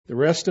The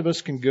rest of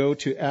us can go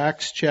to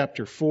Acts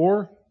chapter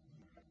 4.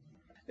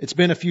 It's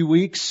been a few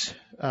weeks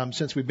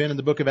since we've been in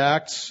the book of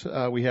Acts.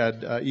 We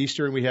had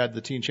Easter and we had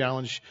the Teen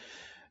Challenge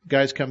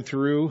guys come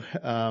through.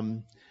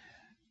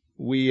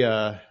 We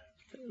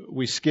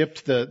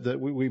skipped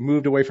we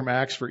moved away from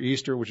Acts for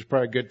Easter, which is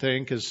probably a good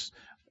thing because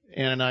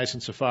Ananias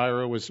and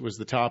Sapphira was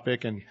the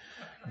topic, and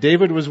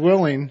David was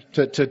willing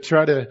to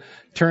try to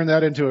turn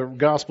that into a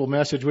gospel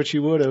message, which he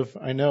would have,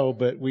 I know,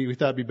 but we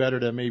thought it'd be better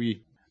to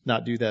maybe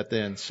not do that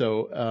then.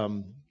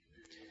 So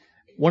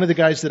one of the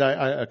guys that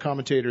a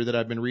commentator that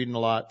I've been reading a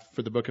lot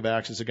for the book of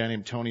Acts is a guy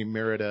named Tony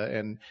Merida,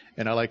 and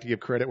I like to give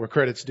credit where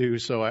credit's due,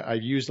 so I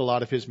used a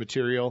lot of his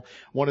material.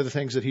 One of the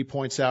things that he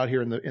points out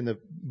here in the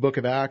book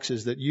of Acts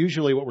is that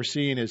usually what we're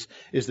seeing is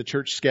the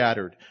church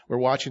scattered. We're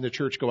watching the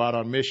church go out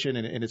on mission,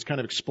 and it's kind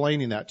of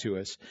explaining that to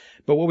us.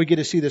 But what we get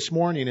to see this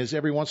morning is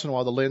every once in a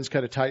while the lens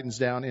kind of tightens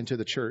down into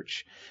the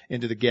church,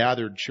 into the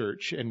gathered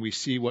church, and we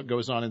see what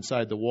goes on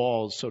inside the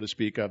walls, so to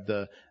speak, of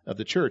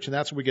the church. And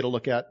that's what we get to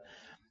look at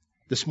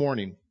this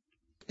morning.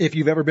 If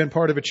you've ever been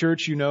part of a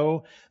church, you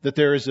know that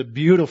there is a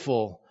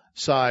beautiful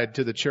side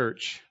to the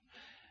church.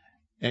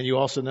 And you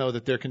also know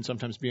that there can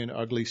sometimes be an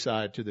ugly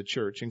side to the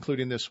church,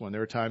 including this one.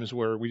 There are times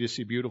where we just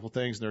see beautiful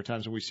things, and there are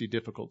times when we see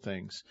difficult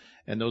things.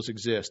 And those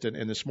exist.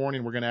 And this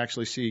morning we're going to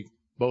actually see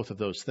both of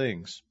those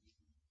things.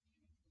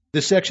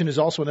 This section is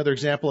also another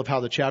example of how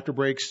the chapter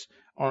breaks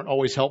aren't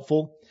always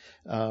helpful.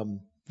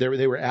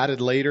 They were added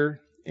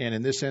later. And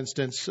in this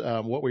instance,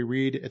 what we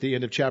read at the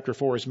end of chapter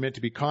 4 is meant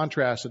to be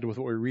contrasted with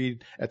what we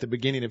read at the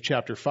beginning of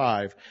chapter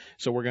 5.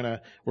 So we're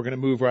gonna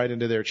move right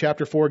into there.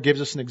 Chapter 4 gives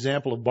us an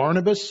example of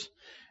Barnabas,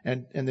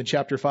 and then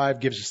chapter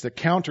 5 gives us the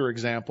counter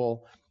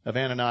example of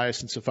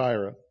Ananias and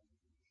Sapphira.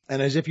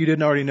 And as if you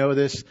didn't already know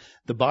this,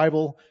 the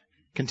Bible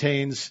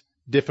contains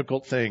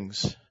difficult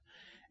things.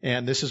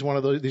 And this is one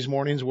of these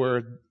mornings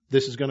where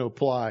this is going to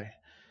apply.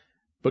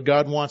 But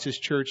God wants His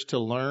church to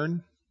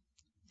learn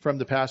from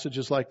the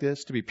passages like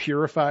this, to be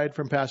purified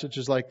from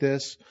passages like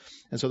this.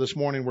 And so this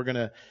morning we're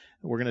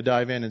gonna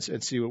dive in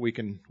and see what we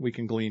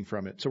can glean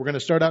from it. So we're going to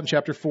start out in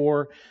chapter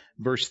 4,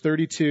 verse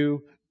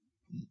 32.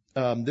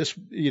 This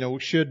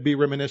should be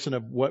reminiscent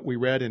of what we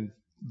read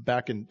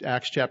back in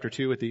Acts chapter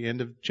 2 at the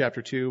end of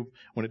chapter 2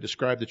 when it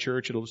described the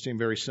church. It'll seem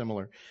very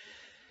similar.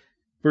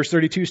 Verse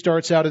 32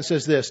 starts out and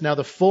says this: "Now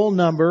the full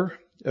number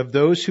of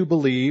those who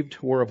believed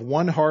were of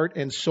one heart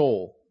and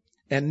soul.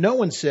 And no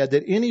one said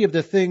that any of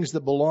the things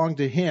that belonged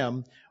to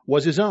him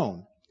was his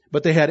own,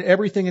 but they had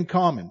everything in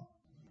common.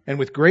 And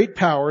with great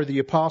power, the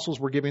apostles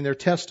were giving their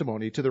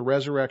testimony to the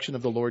resurrection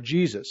of the Lord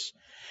Jesus.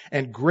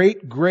 And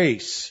great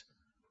grace,"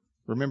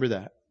 remember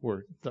that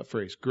word, that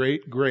phrase,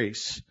 great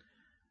grace,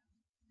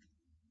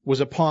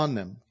 "was upon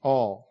them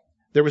all.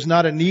 There was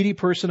not a needy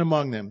person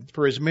among them,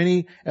 for as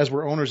many as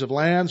were owners of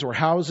lands or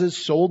houses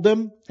sold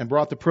them and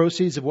brought the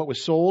proceeds of what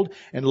was sold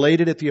and laid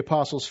it at the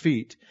apostles'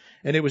 feet.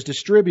 And it was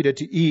distributed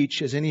to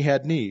each as any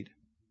had need.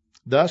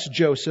 Thus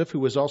Joseph, who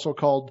was also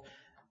called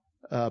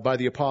by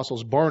the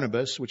apostles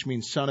Barnabas, which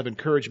means son of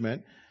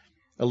encouragement,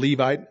 a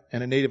Levite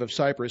and a native of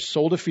Cyprus,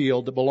 sold a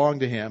field that belonged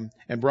to him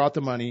and brought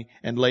the money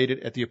and laid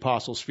it at the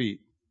apostles'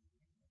 feet."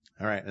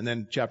 All right, and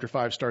then chapter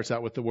 5 starts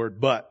out with the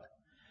word but.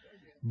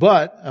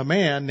 "But a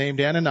man named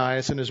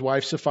Ananias and his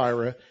wife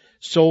Sapphira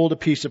sold a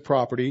piece of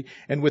property,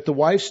 and with the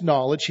wife's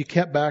knowledge he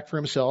kept back for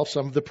himself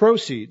some of the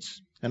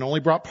proceeds, and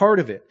only brought part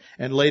of it,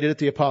 and laid it at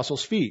the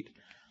apostles' feet.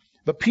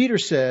 But Peter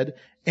said,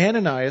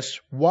 'Ananias,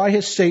 why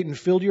has Satan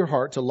filled your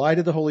heart to lie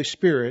to the Holy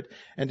Spirit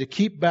and to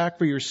keep back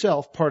for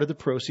yourself part of the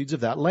proceeds of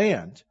that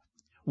land?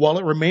 While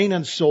it remained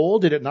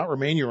unsold, did it not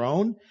remain your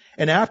own?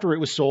 And after it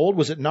was sold,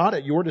 was it not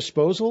at your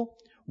disposal?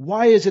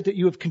 Why is it that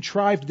you have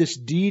contrived this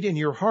deed in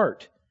your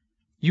heart?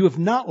 You have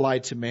not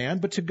lied to man,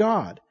 but to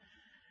God.'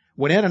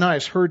 When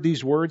Ananias heard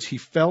these words, he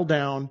fell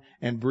down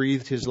and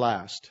breathed his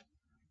last."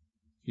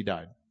 He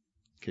died.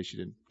 In case you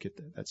didn't get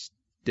that. That's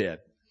dead.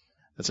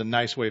 That's a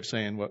nice way of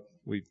saying what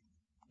we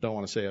don't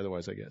want to say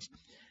otherwise, I guess.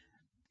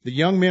 "The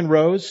young men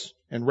rose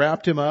and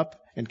wrapped him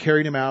up and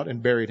carried him out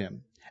and buried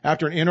him.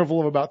 After an interval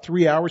of about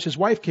 3 hours, his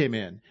wife came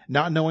in,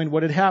 not knowing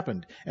what had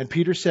happened. And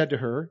Peter said to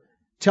her,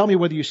 'Tell me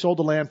whether you sold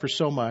the land for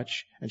so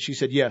much.' And she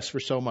said, 'Yes, for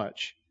so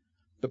much.'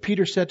 But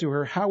Peter said to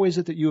her, 'How is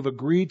it that you have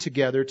agreed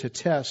together to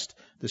test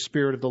the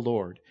Spirit of the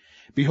Lord?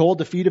 Behold,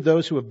 the feet of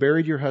those who have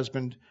buried your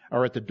husband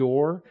are at the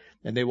door,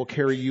 and they will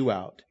carry you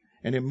out.'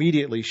 And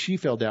immediately she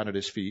fell down at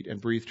his feet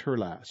and breathed her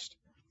last.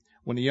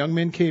 When the young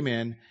men came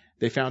in,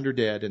 they found her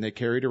dead, and they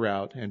carried her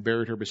out and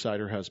buried her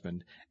beside her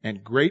husband.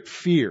 And great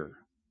fear,"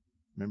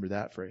 remember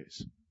that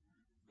phrase,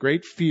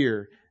 "great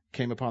fear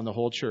came upon the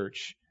whole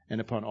church and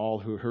upon all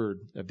who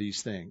heard of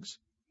these things."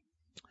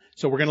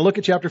 So we're going to look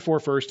at chapter 4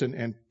 first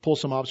and pull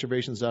some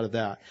observations out of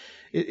that.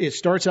 It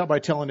starts out by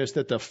telling us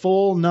that the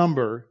full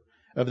number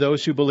of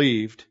those who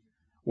believed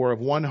were of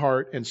one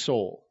heart and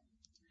soul.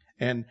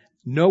 And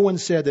no one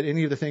said that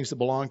any of the things that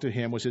belonged to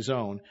him was his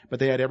own, but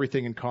they had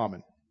everything in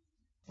common.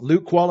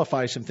 Luke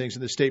qualifies some things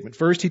in this statement.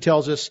 First, he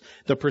tells us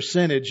the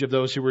percentage of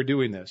those who were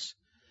doing this.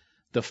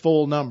 The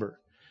full number.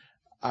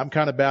 I'm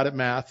kind of bad at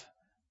math,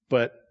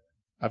 but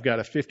I've got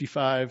a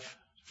 55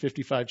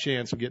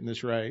 chance of getting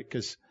this right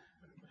because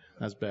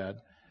that's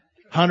bad.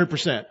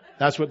 100%.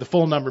 That's what the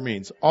full number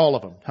means. All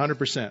of them.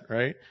 100%,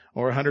 right?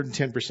 Or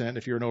 110%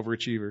 if you're an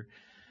overachiever.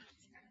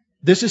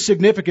 This is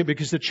significant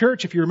because the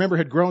church, if you remember,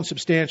 had grown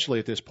substantially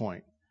at this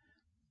point.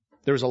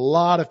 There was a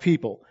lot of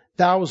people,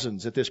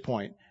 thousands at this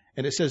point,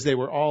 and it says they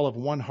were all of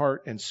one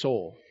heart and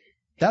soul.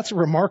 That's a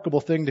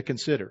remarkable thing to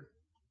consider.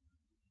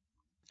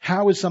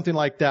 How is something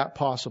like that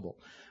possible?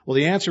 Well,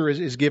 the answer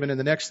is given in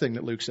the next thing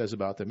that Luke says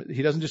about them.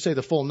 He doesn't just say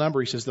the full number,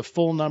 he says the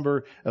full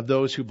number of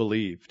those who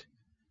believed.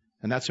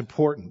 And that's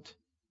important.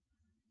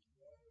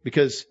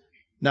 Because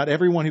not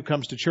everyone who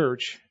comes to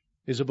church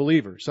is a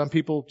believer. Some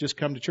people just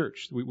come to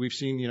church. We've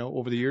seen,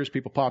 over the years,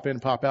 people pop in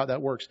and pop out.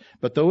 That works.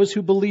 But those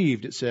who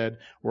believed, it said,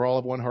 were all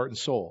of one heart and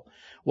soul.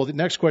 Well, the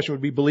next question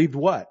would be, believed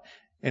what?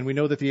 And we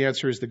know that the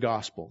answer is the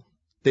gospel.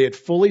 They had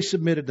fully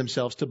submitted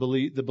themselves to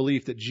the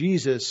belief that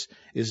Jesus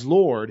is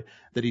Lord,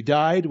 that He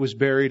died, was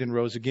buried, and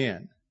rose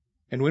again.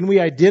 And when we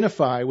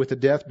identify with the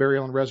death,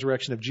 burial, and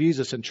resurrection of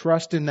Jesus and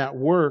trust in that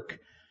work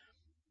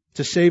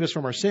to save us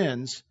from our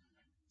sins,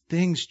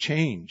 things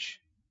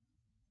change.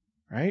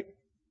 Right?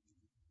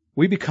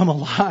 We become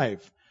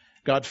alive.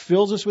 God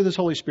fills us with His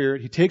Holy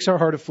Spirit. He takes our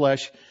heart of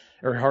flesh,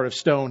 or heart of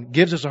stone,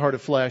 gives us a heart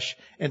of flesh,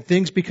 and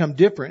things become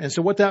different. And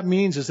so what that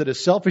means is that a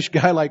selfish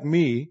guy like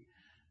me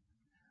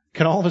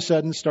can all of a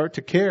sudden start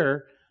to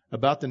care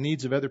about the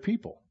needs of other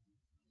people.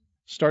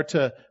 Start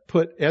to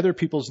put other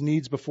people's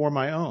needs before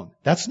my own.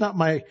 That's not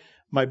my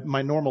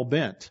normal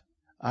bent.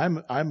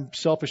 I'm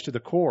selfish to the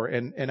core,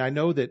 and I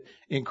know that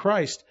in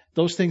Christ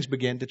those things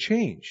begin to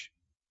change.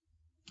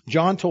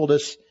 John told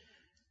us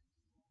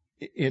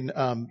in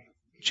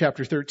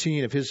chapter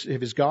 13 of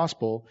his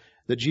gospel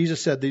that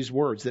Jesus said these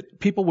words, that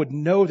people would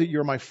know that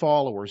you're my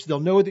followers.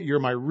 They'll know that you're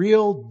my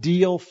real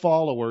deal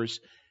followers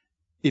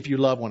if you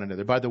love one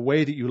another, by the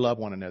way that you love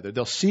one another.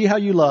 They'll see how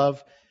you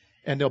love,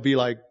 and they'll be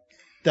like,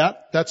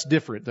 that's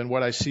different than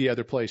what I see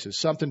other places.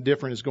 Something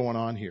different is going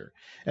on here.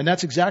 And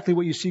that's exactly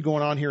what you see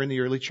going on here in the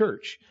early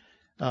church.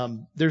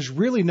 There's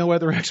really no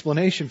other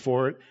explanation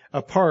for it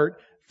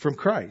apart from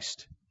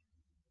Christ.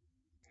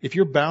 If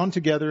you're bound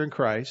together in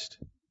Christ,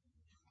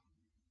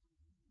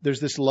 there's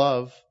this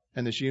love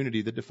and this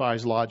unity that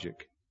defies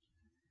logic.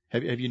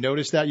 Have you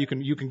noticed that? You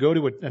can go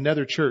to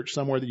another church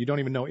somewhere that you don't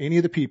even know any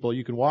of the people.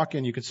 You can walk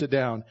in, you can sit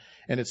down,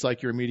 and it's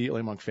like you're immediately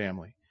among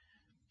family.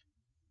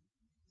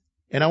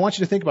 And I want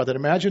you to think about that.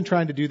 Imagine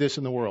trying to do this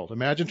in the world.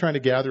 Imagine trying to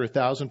gather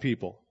 1,000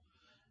 people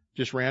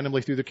just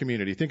randomly through the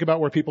community. Think about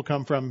where people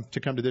come from to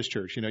come to this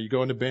church. You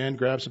go into Bend,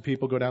 grab some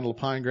people, go down to La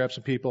Pine, grab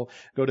some people,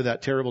 go to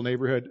that terrible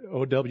neighborhood,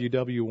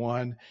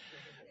 OWW1.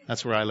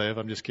 That's where I live.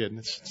 I'm just kidding.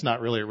 It's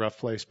not really a rough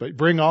place. But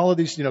bring all of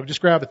these,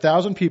 just grab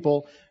 1,000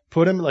 people,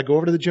 put them, go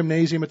over to the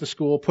gymnasium at the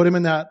school, put them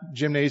in that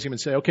gymnasium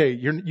and say, okay,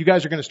 you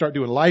guys are going to start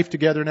doing life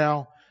together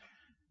now.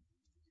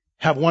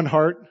 Have one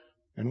heart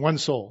and one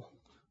soul.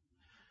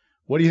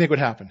 What do you think would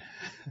happen?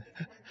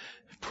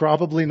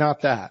 Probably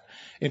not that.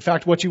 In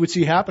fact, what you would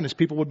see happen is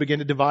people would begin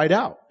to divide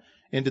out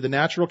into the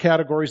natural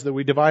categories that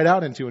we divide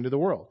out into the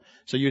world.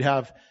 So you'd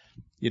have,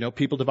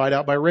 people divide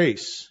out by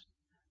race,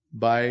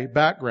 by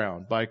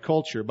background, by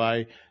culture,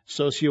 by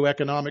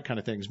socioeconomic kind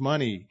of things,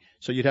 money.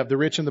 So you'd have the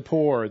rich and the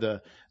poor,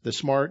 the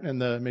smart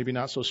and the maybe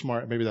not so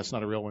smart. Maybe that's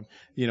not a real one.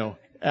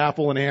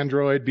 Apple and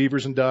Android,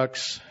 beavers and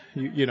ducks,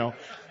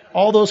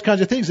 all those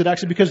kinds of things that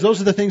actually, because those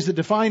are the things that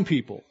define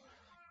people.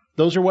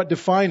 Those are what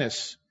define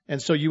us.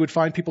 And so you would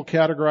find people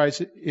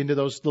categorized into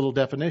those little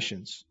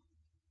definitions.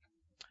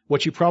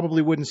 What you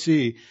probably wouldn't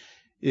see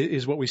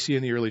is what we see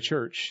in the early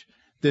church.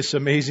 This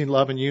amazing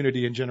love and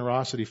unity and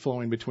generosity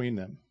flowing between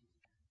them.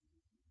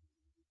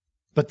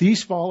 But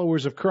these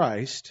followers of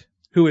Christ,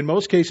 who in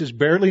most cases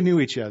barely knew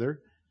each other,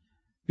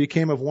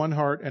 became of one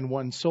heart and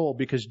one soul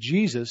because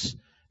Jesus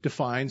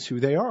defines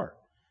who they are.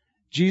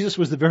 Jesus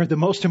was the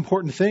most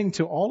important thing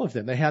to all of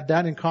them. They had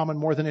that in common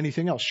more than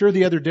anything else. Sure,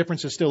 the other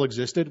differences still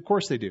existed. Of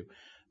course they do.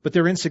 But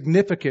they're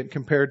insignificant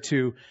compared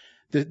to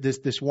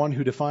this one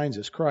who defines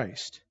us,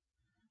 Christ.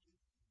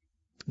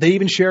 They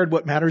even shared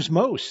what matters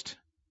most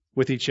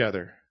with each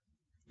other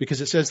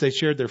because it says they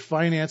shared their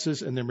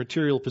finances and their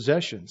material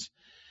possessions.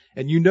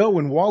 And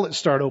when wallets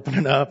start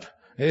opening up,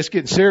 it's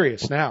getting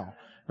serious now,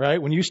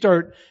 right? When you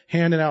start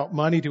handing out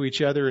money to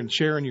each other and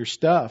sharing your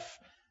stuff,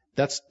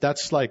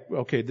 that's like,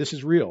 okay, this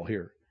is real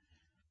here.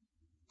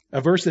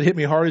 A verse that hit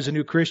me hard as a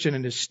new Christian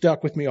and has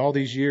stuck with me all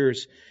these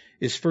years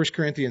is 1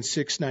 Corinthians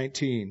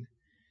 6:19.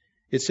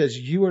 It says,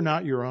 "You are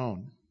not your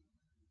own,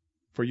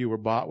 for you were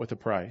bought with a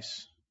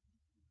price."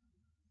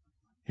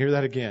 Hear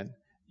that again.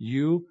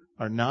 You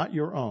are not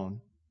your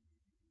own,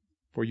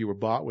 for you were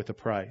bought with a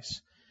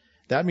price.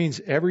 That means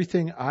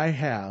everything I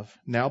have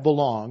now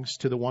belongs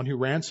to the one who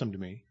ransomed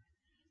me,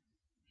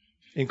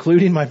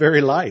 including my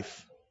very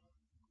life.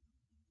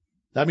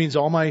 That means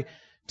all my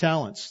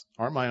talents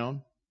aren't my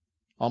own.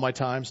 All my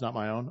time's not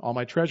my own. All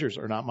my treasures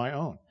are not my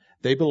own.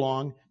 They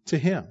belong to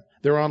Him.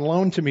 They're on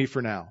loan to me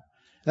for now.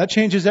 That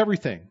changes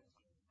everything.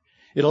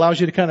 It allows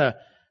you to kind of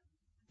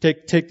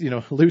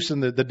loosen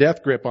the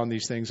death grip on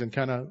these things and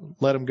kind of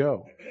let them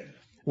go.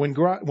 When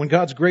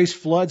God's grace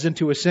floods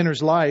into a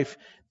sinner's life,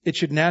 it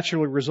should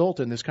naturally result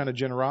in this kind of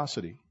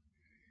generosity.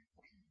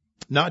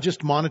 Not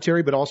just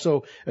monetary, but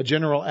also a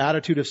general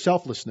attitude of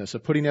selflessness,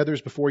 of putting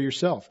others before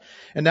yourself.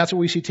 And that's what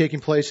we see taking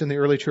place in the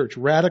early church.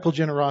 Radical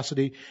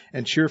generosity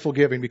and cheerful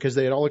giving, because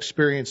they had all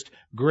experienced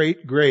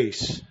great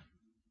grace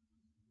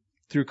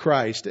through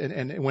Christ.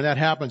 And when that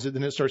happens,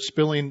 then it starts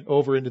spilling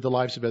over into the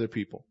lives of other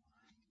people.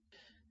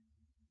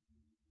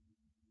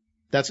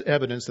 That's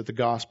evidence that the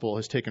gospel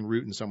has taken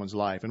root in someone's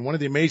life. And one of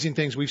the amazing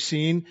things we've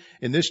seen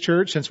in this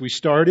church since we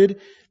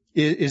started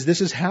is this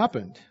has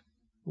happened.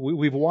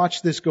 We've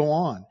watched this go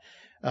on.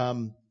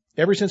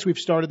 Ever since we've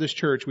started this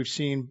church, we've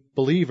seen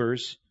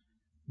believers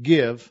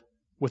give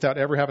without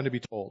ever having to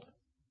be told.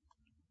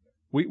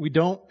 We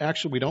don't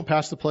pass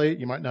the plate.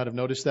 You might not have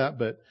noticed that,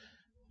 but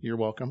you're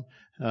welcome.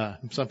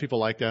 Some people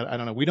like that. I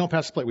don't know. We don't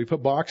pass the plate. We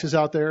put boxes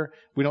out there.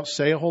 We don't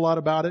say a whole lot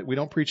about it. We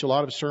don't preach a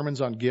lot of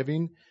sermons on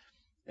giving.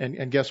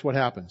 And guess what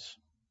happens?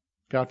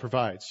 God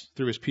provides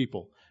through His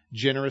people,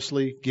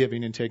 generously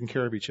giving and taking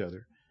care of each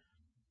other.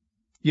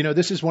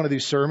 This is one of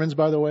these sermons,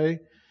 by the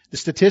way.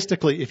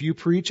 Statistically, if you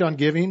preach on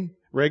giving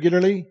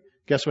regularly,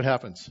 guess what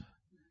happens?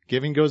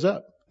 Giving goes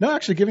up. No,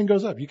 actually, giving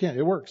goes up. You can't.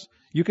 It works.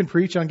 You can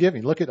preach on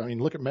giving. Look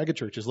at mega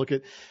churches.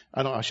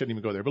 I shouldn't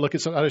even go there, but look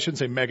at I shouldn't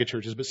say mega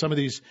churches, but some of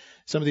these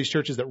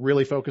churches that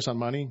really focus on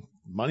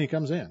money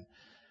comes in.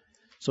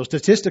 So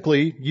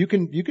statistically, you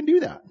can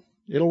do that.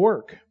 It'll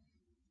work.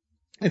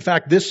 In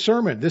fact, this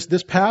sermon,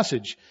 this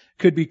passage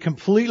could be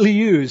completely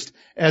used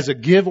as a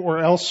give or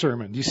else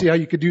sermon. Do you see how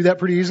you could do that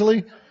pretty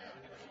easily?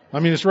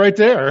 It's right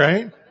there,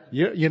 right?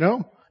 You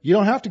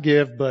don't have to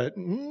give, but,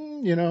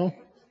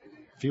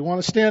 if you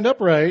want to stand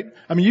upright,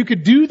 you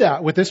could do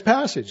that with this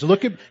passage.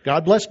 Look at,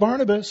 God bless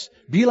Barnabas.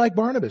 Be like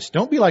Barnabas.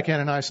 Don't be like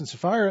Ananias and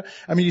Sapphira.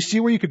 You see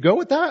where you could go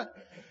with that?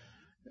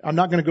 I'm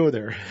not going to go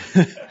there.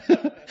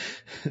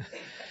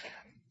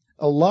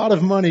 A lot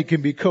of money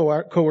can be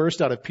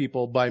coerced out of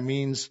people by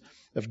means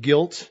of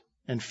guilt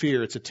and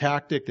fear. It's a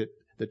tactic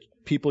that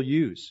people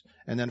use,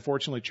 and then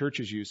fortunately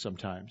churches use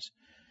sometimes.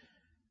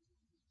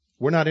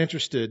 We're not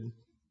interested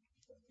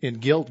in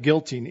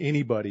guilting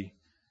anybody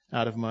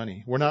out of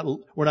money. We're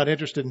not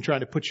interested in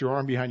trying to put your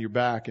arm behind your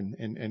back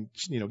and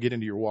get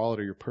into your wallet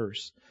or your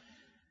purse.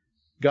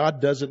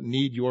 God doesn't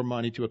need your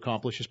money to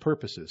accomplish His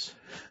purposes.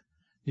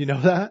 You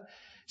know that?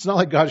 It's not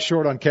like God's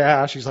short on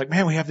cash. He's like,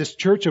 man, we have this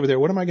church over there.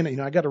 What am I going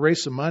to, I got to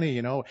raise some money,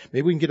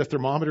 maybe we can get a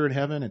thermometer in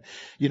heaven.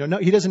 And, no,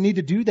 He doesn't need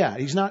to do that.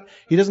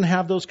 He doesn't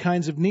have those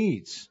kinds of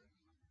needs.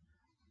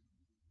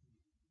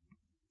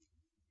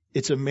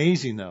 It's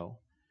amazing, though,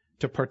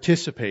 to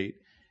participate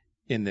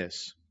in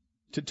this,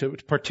 to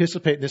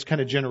participate in this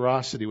kind of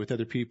generosity with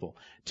other people,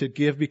 to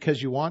give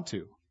because you want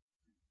to,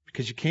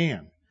 because you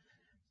can.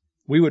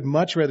 We would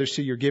much rather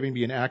see your giving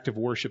be an act of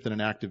worship than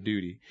an act of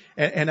duty.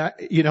 And I,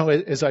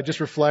 as I just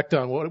reflect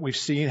on what we've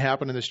seen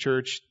happen in this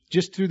church,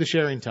 just through the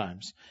sharing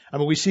times.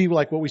 We see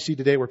like what we see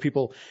today where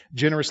people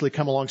generously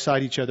come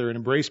alongside each other and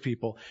embrace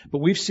people. But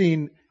we've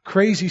seen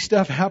crazy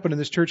stuff happen in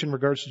this church in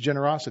regards to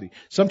generosity.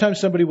 Sometimes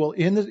somebody will,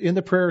 in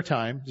the prayer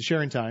time, the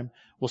sharing time,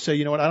 will say,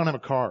 I don't have a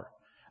car.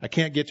 I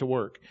can't get to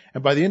work.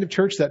 And by the end of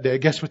church that day,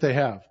 guess what they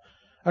have?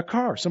 A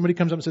car. Somebody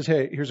comes up and says,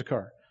 hey, here's a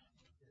car.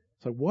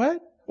 It's like,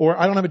 what? Or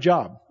I don't have a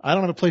job. I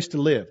don't have a place to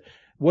live.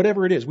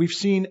 Whatever it is. We've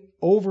seen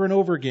over and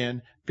over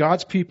again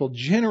God's people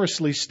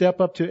generously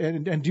step up to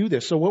and do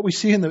this. So what we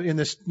see in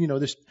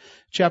this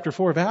chapter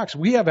 4 of Acts,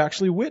 we have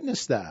actually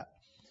witnessed that.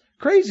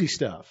 Crazy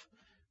stuff.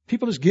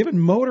 People just giving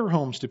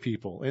motorhomes to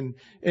people. And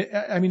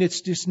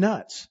it's just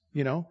nuts.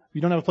 You don't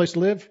have a place to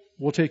live,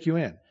 we'll take you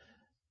in.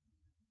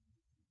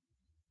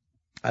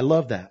 I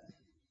love that.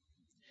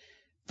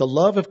 The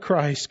love of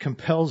Christ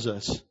compels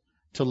us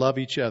to love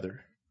each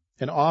other.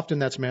 And often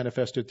that's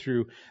manifested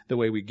through the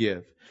way we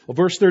give. Well,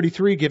 verse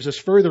 33 gives us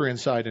further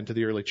insight into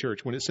the early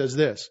church when it says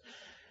this,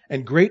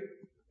 and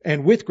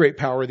with great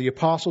power the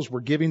apostles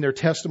were giving their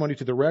testimony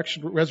to the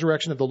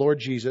resurrection of the Lord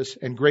Jesus,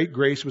 and great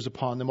grace was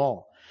upon them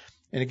all.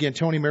 And again,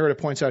 Tony Merida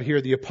points out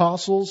here, the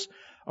apostles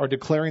are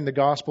declaring the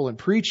gospel in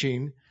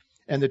preaching,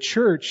 and the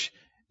church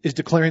is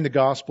declaring the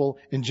gospel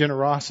in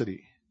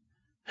generosity.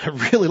 I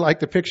really like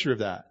the picture of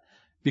that,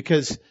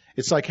 because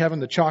it's like having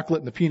the chocolate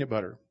and the peanut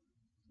butter.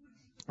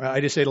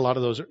 I just ate a lot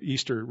of those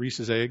Easter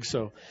Reese's eggs,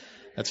 so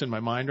that's in my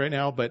mind right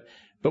now. But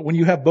when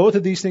you have both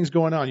of these things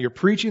going on, you're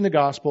preaching the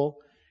gospel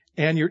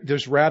and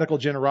there's radical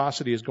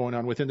generosity is going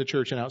on within the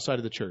church and outside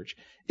of the church.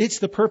 It's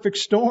the perfect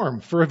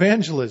storm for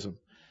evangelism.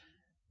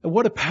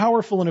 What a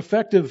powerful and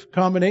effective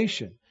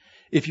combination.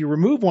 If you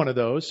remove one of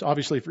those,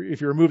 obviously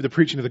if you remove the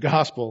preaching of the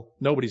gospel,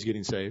 nobody's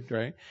getting saved,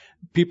 right?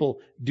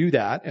 People do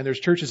that, and there's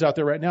churches out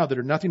there right now that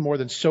are nothing more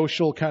than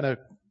social kind of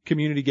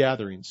community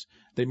gatherings.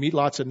 They meet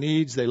lots of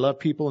needs. They love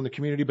people in the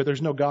community, but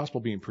there's no gospel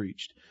being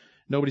preached.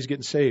 Nobody's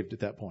getting saved at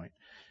that point.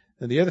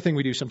 And the other thing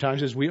we do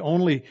sometimes is we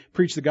only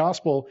preach the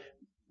gospel,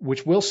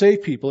 which will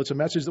save people. It's a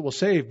message that will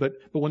save, but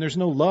when there's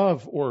no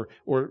love or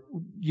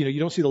you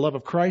don't see the love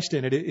of Christ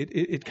in it,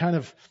 it kind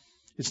of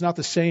It's not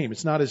the same.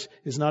 It's not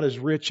as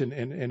rich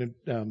and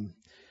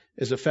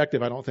as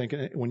effective, I don't think,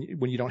 when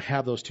you don't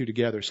have those two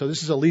together. So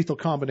this is a lethal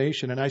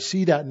combination, and I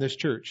see that in this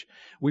church.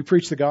 We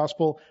preach the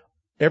gospel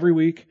every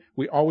week.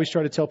 We always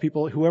try to tell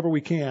people, whoever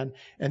we can,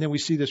 and then we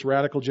see this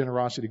radical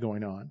generosity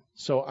going on.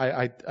 So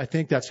I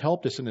think that's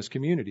helped us in this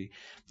community.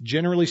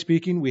 Generally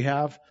speaking, we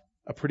have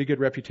a pretty good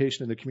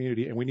reputation in the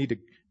community, and we need to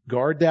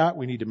guard that.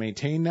 We need to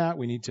maintain that.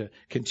 We need to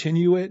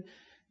continue it,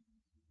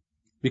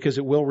 because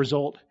it will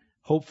result,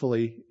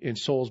 hopefully, in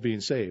souls being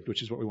saved,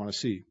 which is what we want to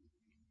see.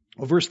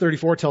 Well, verse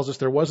 34 tells us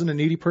there wasn't a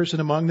needy person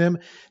among them.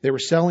 They were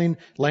selling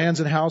lands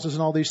and houses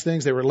and all these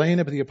things. They were laying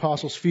up at the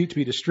apostles' feet to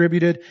be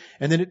distributed.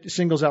 And then it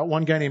singles out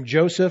one guy named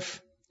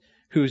Joseph,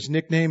 whose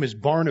nickname is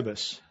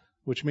Barnabas,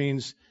 which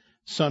means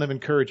son of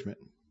encouragement.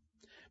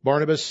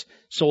 Barnabas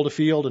sold a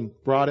field and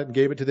brought it and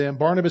gave it to them.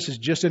 Barnabas is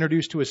just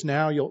introduced to us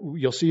now.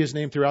 You'll see his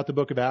name throughout the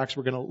book of Acts.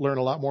 We're going to learn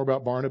a lot more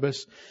about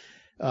Barnabas.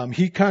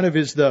 He kind of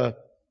is the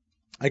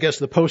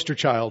poster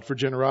child for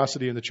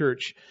generosity in the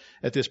church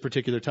at this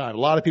particular time. A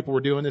lot of people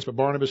were doing this, but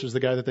Barnabas was the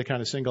guy that they kind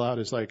of single out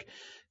as like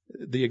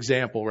the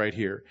example right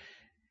here.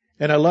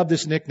 And I love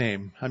this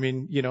nickname. I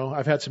mean,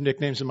 I've had some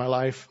nicknames in my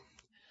life.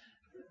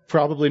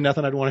 Probably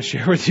nothing I'd want to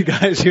share with you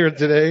guys here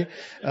today.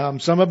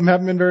 Some of them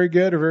haven't been very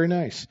good or very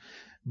nice.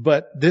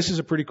 But this is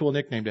a pretty cool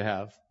nickname to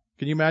have.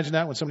 Can you imagine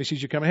that when somebody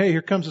sees you coming? Hey,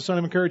 here comes the son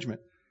of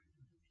encouragement.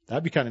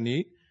 That'd be kind of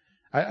neat.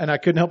 I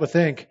couldn't help but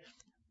think,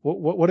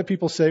 what do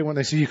people say when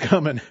they see you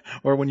coming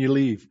or when you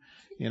leave?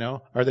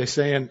 Are they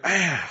saying,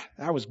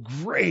 that was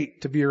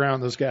great to be around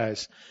those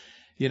guys?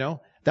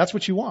 That's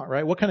what you want,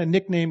 right? What kind of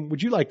nickname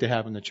would you like to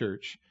have in the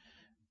church?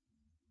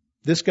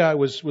 This guy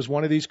was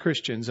one of these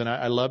Christians, and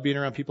I love being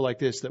around people like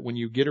this, that when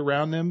you get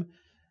around them,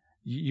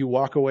 you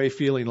walk away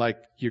feeling like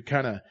you're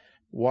kind of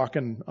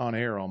walking on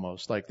air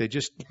almost, like they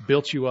just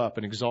built you up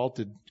and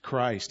exalted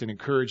Christ and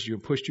encouraged you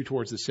and pushed you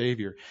towards the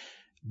Savior.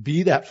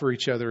 Be that for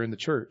each other in the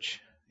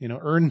church.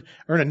 Earn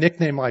a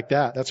nickname like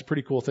that. That's a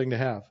pretty cool thing to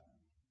have.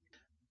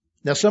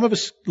 Now, some of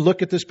us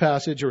look at this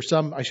passage, or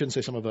some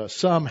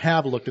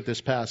have looked at this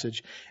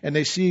passage, and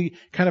they see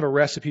kind of a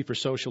recipe for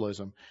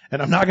socialism.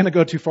 And I'm not going to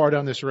go too far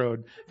down this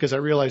road, because I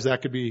realize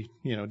that could be,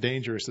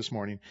 dangerous this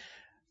morning.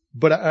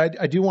 But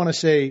I do want to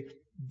say,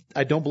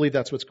 I don't believe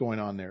that's what's going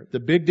on there. The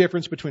big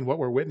difference between what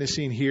we're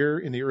witnessing here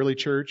in the early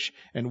church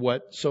and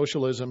what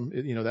socialism,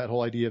 that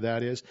whole idea of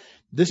that is,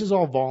 this is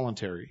all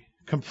voluntary,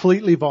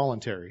 completely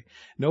voluntary.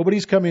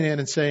 Nobody's coming in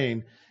and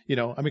saying,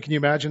 can you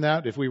imagine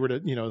that if we were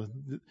to,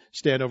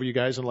 stand over you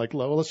guys and like,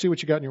 well, let's see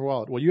what you got in your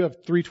wallet. Well, you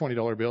have 3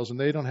 $20 bills and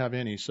they don't have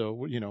any.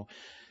 So,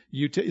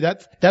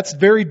 that's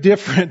very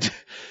different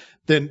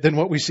than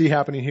what we see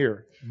happening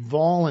here.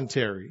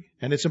 Voluntary.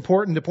 And it's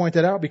important to point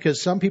that out,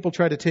 because some people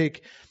try to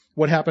take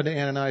what happened to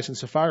Ananias and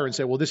Sapphira and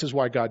say, well, this is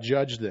why God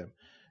judged them.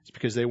 It's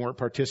because they weren't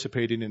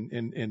participating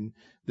in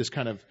this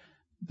kind of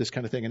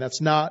thing. And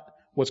that's not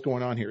what's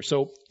going on here.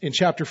 So in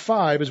chapter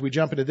 5, as we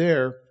jump into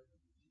there,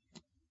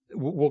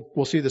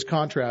 we'll see this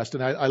contrast.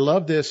 And I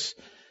love this,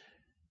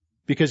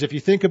 because if you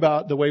think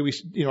about the way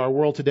our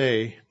world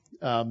today,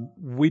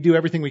 we do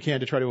everything we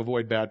can to try to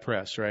avoid bad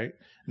press, right?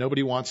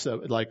 Nobody wants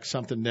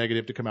something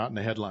negative to come out in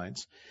the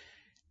headlines.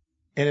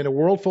 And in a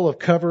world full of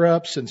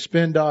cover-ups and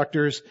spin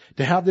doctors,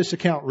 to have this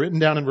account written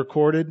down and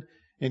recorded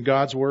in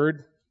God's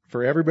Word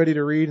for everybody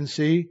to read and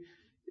see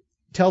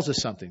tells us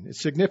something.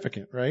 It's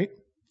significant, right?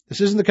 This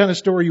isn't the kind of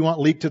story you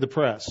want leaked to the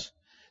press.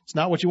 It's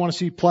not what you want to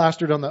see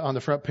plastered on the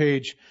front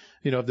page,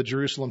 of the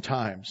Jerusalem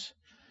Times,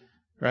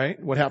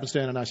 right? What happens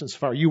to Ananias and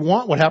Sapphira? You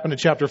want what happened in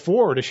chapter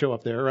 4 to show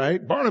up there,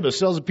 right? Barnabas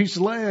sells a piece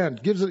of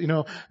land, gives it,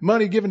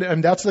 money given to,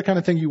 and that's the kind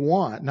of thing you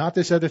want, not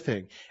this other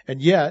thing. And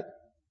yet,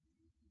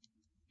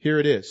 here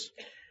it is.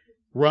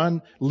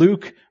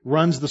 Luke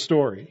runs the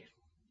story.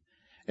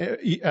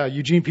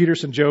 Eugene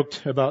Peterson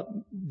joked about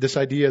this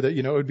idea that,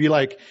 it would be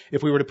like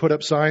if we were to put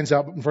up signs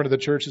out in front of the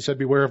church that said,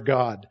 beware of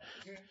God.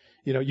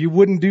 You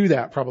wouldn't do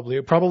that probably.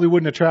 It probably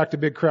wouldn't attract a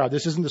big crowd.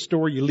 This isn't the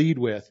story you lead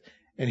with.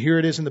 And here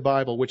it is in the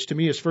Bible, which to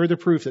me is further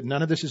proof that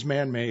none of this is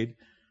man-made.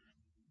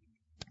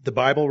 The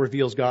Bible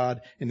reveals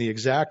God in the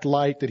exact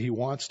light that He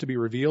wants to be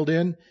revealed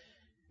in,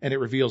 and it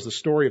reveals the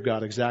story of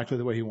God exactly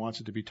the way He wants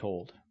it to be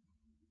told.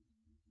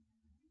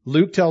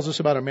 Luke tells us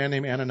about a man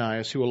named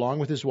Ananias who, along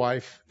with his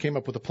wife, came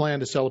up with a plan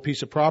to sell a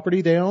piece of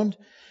property they owned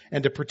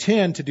and to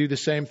pretend to do the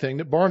same thing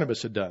that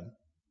Barnabas had done.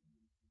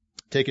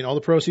 Taking all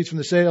the proceeds from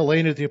the sale,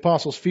 laying it at the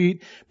apostles'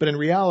 feet, but in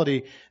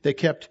reality, they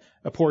kept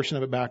a portion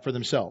of it back for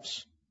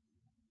themselves.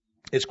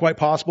 It's quite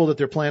possible that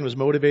their plan was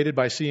motivated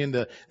by seeing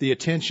the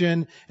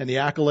attention and the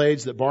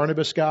accolades that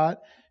Barnabas got.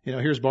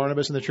 Here's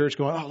Barnabas in the church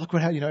going, oh, look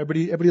what happened.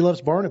 Everybody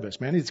loves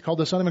Barnabas, man. He's called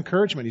the son of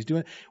encouragement.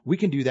 We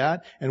can do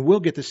that, and we'll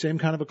get the same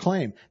kind of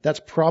acclaim. That's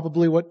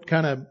probably what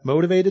kind of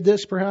motivated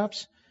this,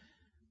 perhaps.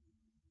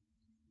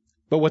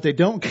 But what they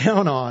don't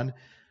count on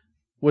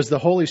was the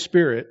Holy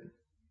Spirit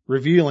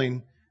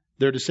revealing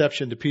their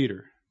deception to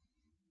Peter.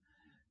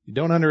 You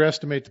don't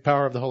underestimate the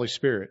power of the Holy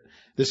Spirit.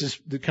 This is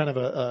the kind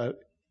of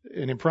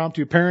an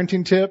impromptu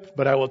parenting tip,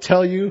 but I will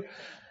tell you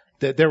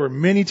that there were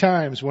many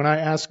times when I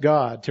asked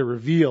God to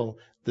reveal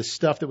the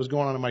stuff that was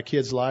going on in my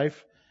kid's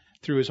life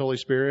through His Holy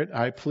Spirit,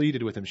 I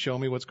pleaded with Him, show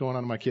me what's going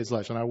on in my kid's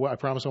life. And I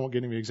promise I won't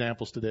give any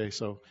examples today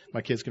so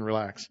my kids can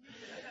relax.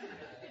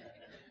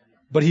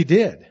 But He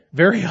did.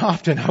 Very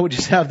often I would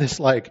just have this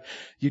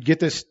you'd get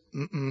this,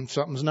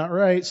 something's not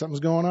right,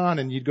 something's going on,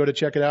 and you'd go to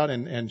check it out,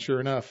 and sure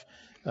enough,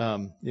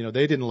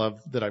 they didn't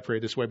love that I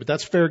prayed this way, but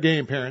that's fair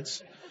game,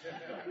 parents.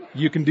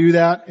 You can do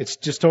that. It's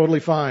just totally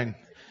fine.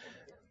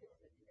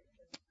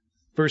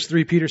 Verse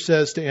 3, Peter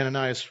says to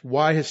Ananias,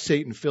 why has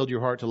Satan filled your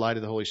heart to lie to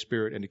the Holy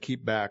Spirit and to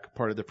keep back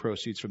part of the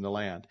proceeds from the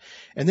land?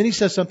 And then he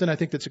says something I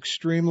think that's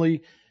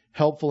extremely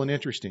helpful and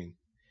interesting.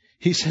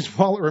 He says,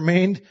 while it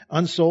remained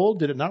unsold,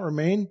 did it not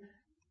remain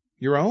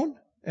your own?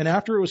 And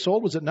after it was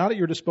sold, was it not at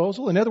your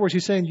disposal? In other words,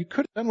 he's saying you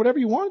could have done whatever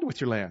you wanted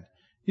with your land.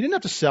 You didn't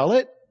have to sell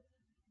it.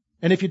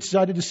 And if you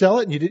decided to sell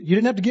it, you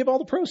didn't have to give all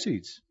the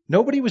proceeds.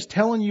 Nobody was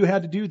telling you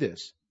had to do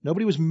this.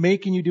 Nobody was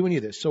making you do any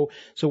of this. So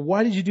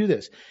why did you do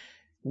this?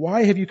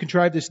 Why have you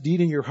contrived this deed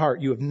in your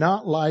heart? You have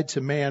not lied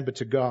to man, but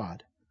to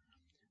God.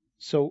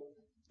 So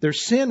their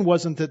sin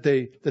wasn't that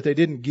they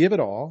didn't give it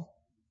all.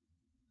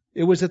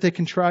 It was that they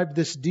contrived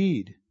this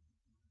deed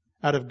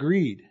out of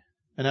greed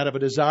and out of a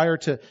desire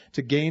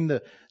to gain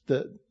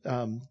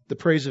the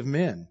praise of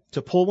men,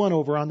 to pull one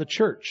over on the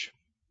church.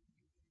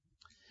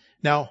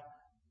 Now,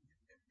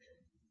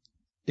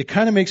 it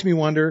kind of makes me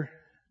wonder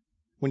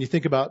when you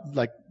think about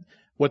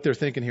what they're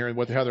thinking here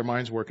and how their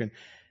mind's working.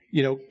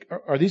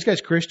 Are these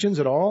guys Christians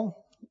at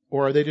all,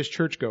 or are they just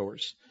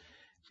churchgoers?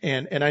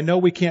 And I know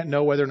we can't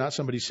know whether or not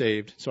somebody's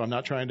saved, so I'm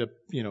not trying to,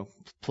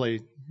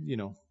 play,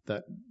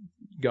 that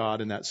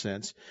God in that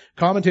sense.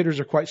 Commentators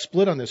are quite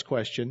split on this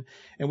question,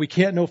 and we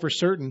can't know for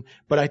certain,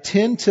 but I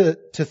tend to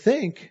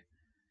think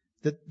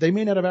that they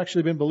may not have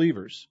actually been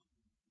believers.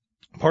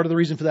 Part of the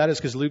reason for that is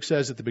because Luke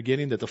says at the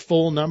beginning that the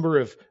full number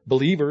of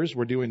believers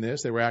were doing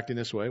this. They were acting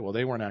this way. Well,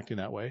 they weren't acting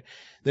that way.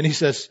 Then he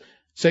says,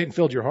 Satan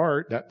filled your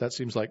heart. That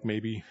seems like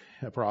maybe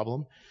a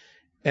problem.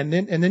 And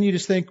then you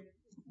just think,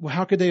 well,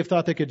 how could they have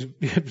thought they could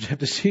have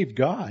deceived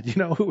God?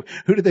 Who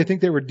did they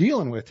think they were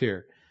dealing with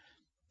here?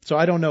 So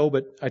I don't know,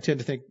 but I tend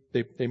to think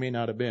they may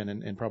not have been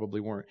and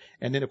probably weren't.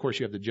 And then, of course,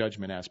 you have the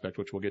judgment aspect,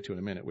 which we'll get to in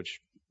a minute,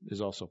 which is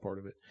also part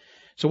of it.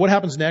 So what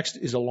happens next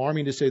is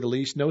alarming, to say the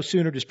least. No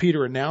sooner does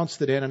Peter announce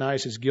that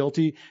Ananias is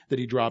guilty that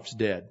he drops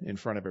dead in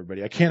front of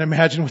everybody. I can't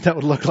imagine what that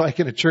would look like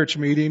in a church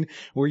meeting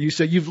where you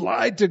say, you've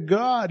lied to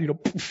God.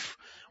 Poof,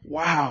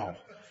 wow.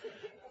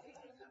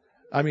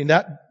 I mean,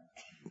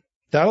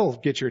 that'll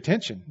get your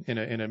attention in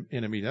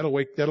a meeting.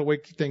 That'll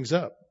wake things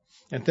up.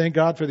 And thank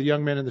God for the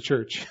young men in the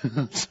church.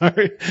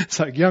 Sorry. It's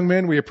like, young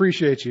men, we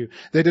appreciate you.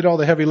 They did all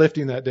the heavy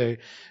lifting that day.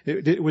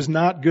 It was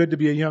not good to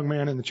be a young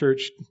man in the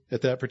church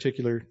at that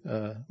particular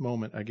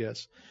moment, I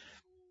guess.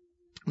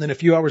 And then a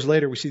few hours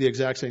later, we see the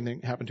exact same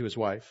thing happen to his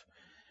wife,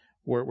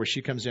 where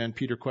she comes in,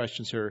 Peter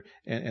questions her,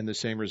 and the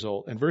same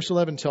result. And verse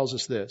 11 tells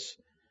us this,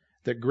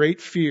 that great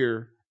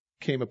fear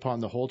came upon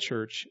the whole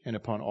church and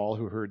upon all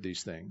who heard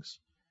these things.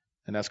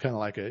 And that's kind of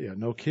like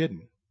no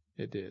kidding,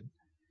 it did.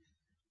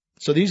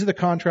 So these are the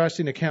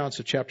contrasting accounts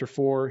of chapter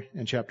 4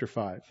 and chapter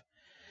 5.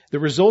 The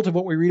result of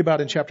what we read about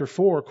in chapter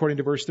 4, according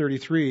to verse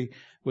 33,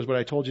 was what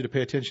I told you to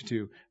pay attention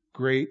to,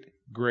 great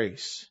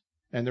grace.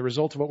 And the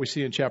result of what we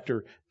see in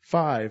chapter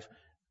 5,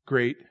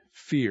 great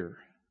fear.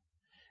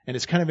 And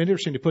it's kind of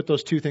interesting to put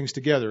those two things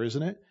together,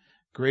 isn't it?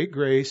 Great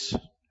grace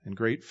and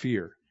great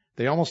fear.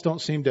 They almost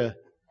don't seem to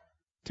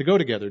go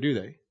together, do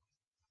they?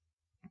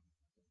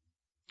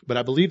 But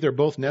I believe they're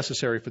both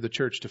necessary for the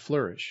church to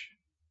flourish.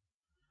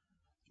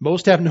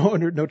 Most have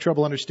no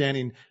trouble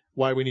understanding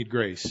why we need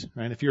grace.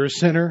 Right? If you're a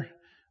sinner,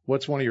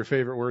 what's one of your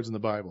favorite words in the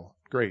Bible?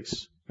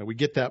 Grace. And we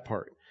get that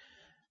part.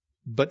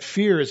 But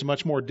fear is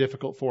much more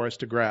difficult for us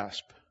to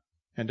grasp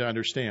and to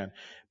understand.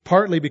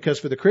 Partly because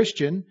for the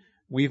Christian,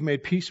 we've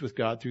made peace with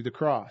God through the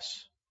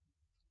cross.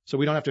 So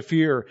we don't have to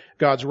fear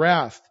God's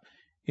wrath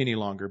any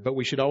longer, but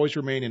we should always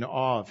remain in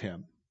awe of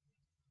Him.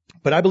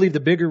 But I believe the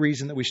bigger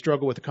reason that we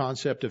struggle with the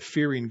concept of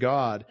fearing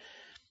God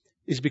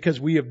is because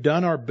we have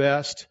done our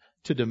best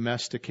to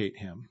domesticate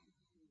Him.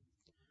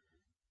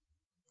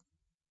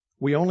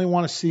 We only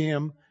want to see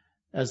Him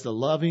as the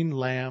loving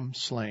lamb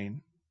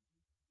slain.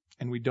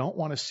 And we don't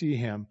want to see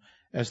Him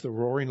as the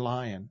roaring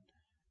lion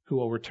who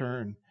will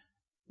return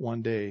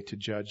one day to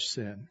judge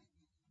sin.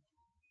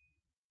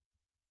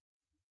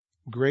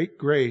 Great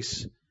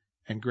grace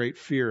and great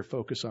fear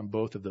focus on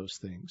both of those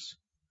things.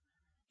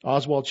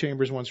 Oswald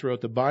Chambers once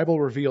wrote, the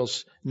Bible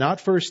reveals not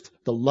first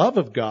the love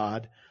of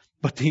God,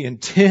 but the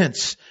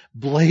intense,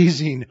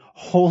 blazing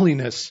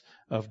holiness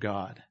of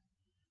God.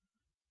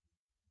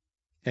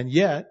 And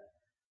yet,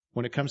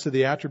 when it comes to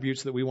the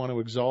attributes that we want to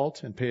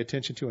exalt and pay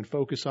attention to and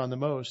focus on the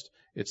most,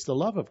 it's the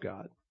love of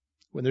God.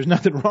 When there's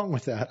nothing wrong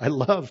with that. I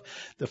love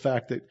the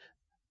fact that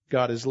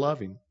God is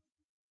loving.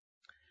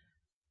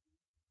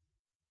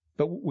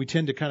 But we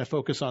tend to kind of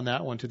focus on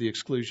that one to the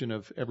exclusion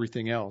of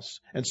everything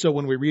else. And so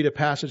when we read a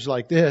passage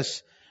like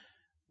this,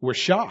 we're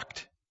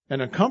shocked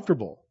and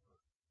uncomfortable.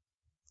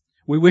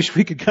 We wish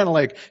we could kind of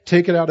like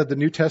take it out of the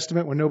New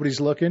Testament when nobody's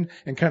looking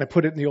and kind of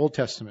put it in the Old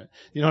Testament.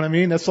 You know what I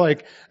mean? That's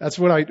what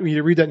when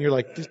you read that and you're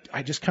like,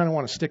 I just kind of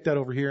want to stick that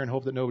over here and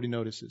hope that nobody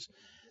notices.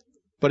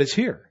 But it's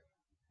here.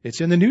 It's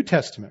in the New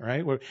Testament,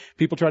 right? Where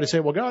people try to say,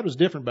 well, God was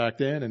different back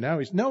then and now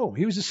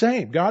he was the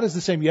same. God is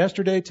the same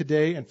yesterday,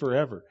 today, and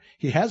forever.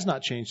 He has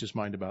not changed his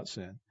mind about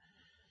sin.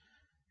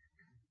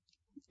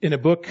 In a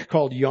book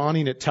called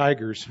Yawning at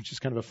Tigers, which is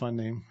kind of a fun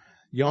name,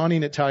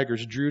 Yawning at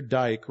Tigers, Drew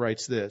Dyke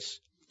writes this: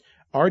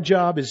 our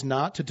job is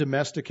not to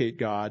domesticate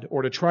God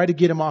or to try to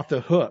get him off the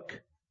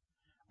hook.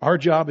 Our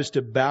job is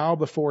to bow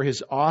before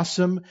his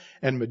awesome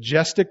and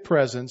majestic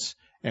presence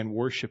and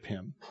worship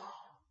him.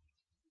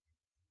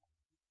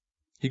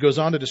 He goes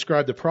on to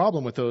describe the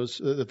problem with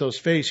those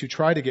face who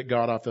try to get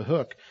God off the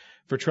hook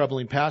for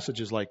troubling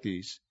passages like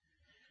these.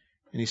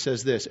 And he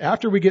says this: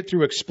 after we get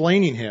through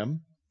explaining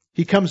him,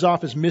 he comes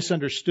off as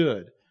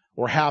misunderstood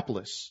or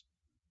hapless.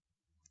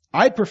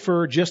 I'd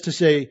prefer just to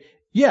say,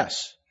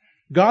 yes,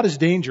 God is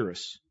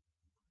dangerous.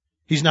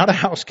 He's not a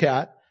house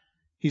cat.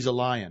 He's a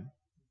lion.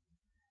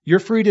 You're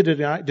free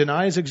to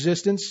deny his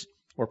existence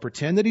or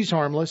pretend that he's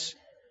harmless.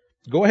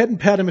 Go ahead and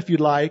pet him if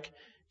you'd like.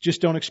 Just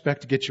don't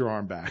expect to get your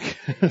arm back.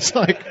 It's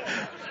like,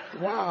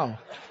 wow.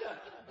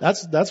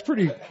 That's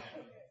pretty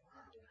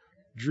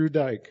Drew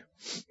Dyke.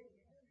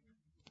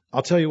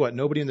 I'll tell you what,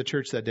 nobody in the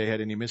church that day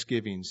had any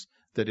misgivings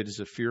that it is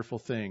a fearful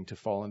thing to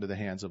fall into the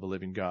hands of a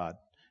living God,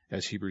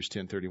 as Hebrews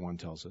 10:31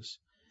 tells us.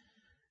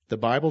 The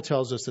Bible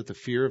tells us that the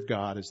fear of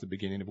God is the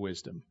beginning of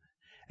wisdom.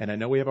 And I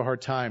know we have a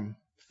hard time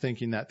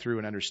thinking that through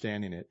and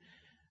understanding it,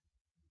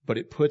 but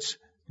it puts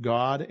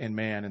God and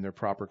man in their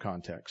proper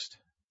context.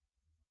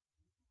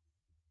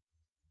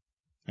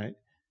 Right?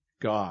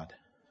 God,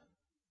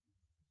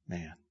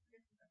 man.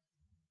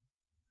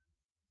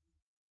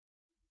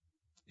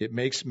 It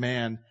makes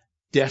man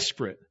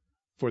desperate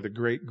for the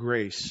great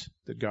grace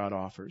that God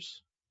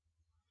offers.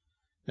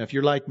 Now, if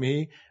you're like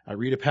me, I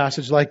read a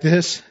passage like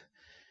this,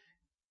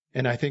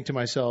 and I think to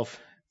myself,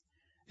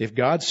 if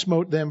God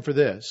smote them for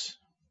this,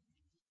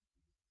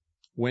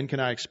 when can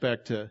I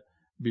expect to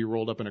be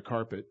rolled up in a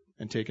carpet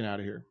and taken out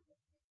of here?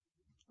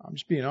 I'm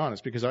just being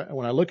honest, because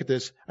when I look at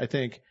this, I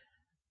think,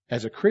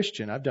 as a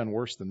Christian, I've done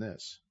worse than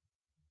this.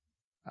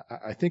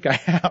 I think I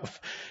have.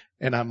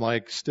 And I'm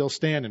like still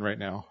standing right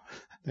now.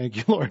 Thank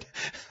you, Lord.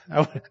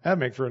 That'd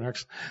make for an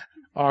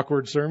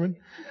awkward sermon.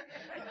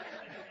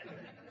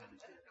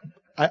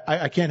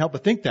 I can't help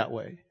but think that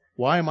way.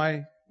 Why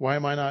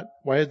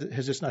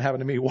has this not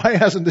happened to me? Why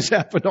hasn't this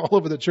happened all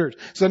over the church?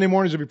 Sunday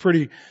mornings would be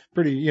pretty,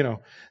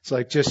 it's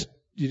like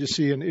you just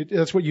see, and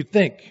that's what you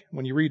think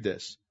when you read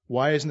this.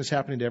 Why isn't this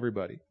happening to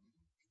everybody?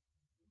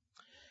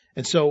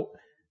 And so,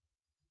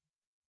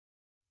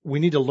 we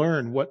need to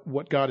learn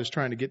what God is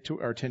trying to get to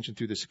our attention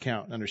through this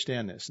account and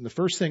understand this. And the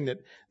first thing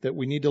that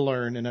we need to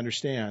learn and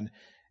understand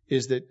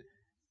is that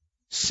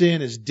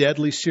sin is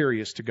deadly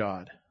serious to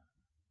God.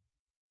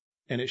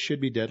 And it should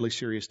be deadly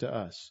serious to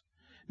us.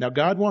 Now,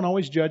 God won't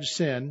always judge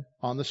sin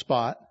on the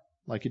spot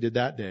like he did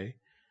that day,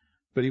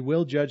 but he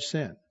will judge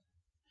sin.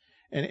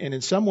 And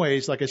in some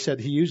ways, like I said,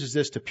 he uses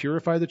this to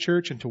purify the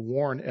church and to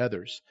warn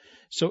others.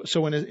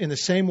 So in the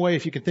same way,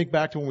 if you can think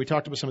back to when we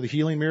talked about some of the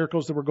healing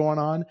miracles that were going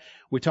on,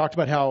 we talked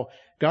about how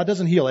God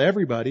doesn't heal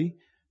everybody.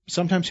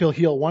 Sometimes he'll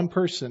heal one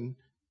person.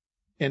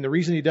 And the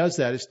reason he does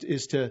that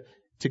is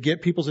to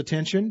get people's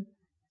attention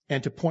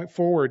and to point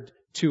forward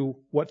to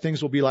what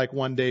things will be like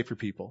one day for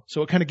people.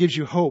 So it kind of gives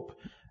you hope.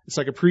 It's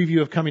like a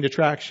preview of coming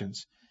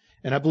attractions.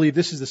 And I believe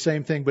this is the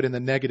same thing, but in the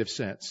negative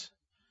sense.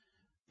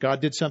 God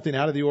did something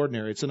out of the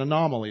ordinary. It's an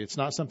anomaly. It's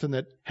not something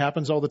that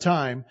happens all the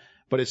time,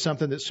 but it's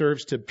something that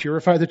serves to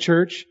purify the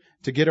church,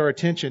 to get our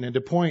attention, and to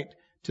point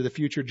to the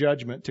future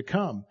judgment to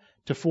come,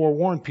 to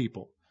forewarn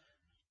people.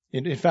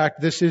 In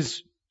fact, this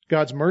is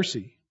God's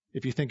mercy,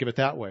 if you think of it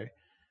that way,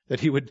 that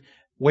he would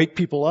wake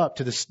people up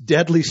to this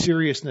deadly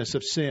seriousness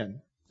of sin.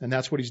 And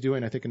that's what he's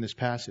doing, I think, in this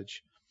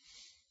passage.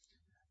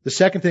 The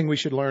second thing we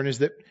should learn is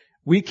that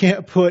we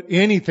can't put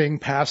anything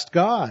past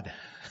God.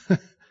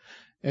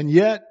 And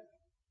yet,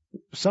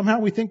 somehow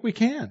we think we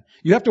can.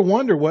 You have to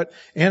wonder what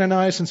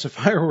Ananias and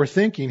Sapphira were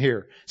thinking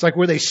here. It's like,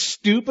 were they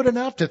stupid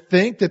enough to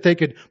think that they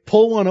could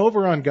pull one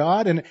over on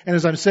God? And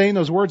as I'm saying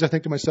those words, I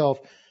think to myself,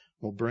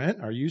 well,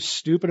 Brent, are you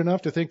stupid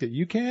enough to think that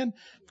you can?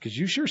 Because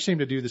you sure seem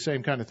to do the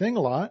same kind of thing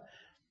a lot.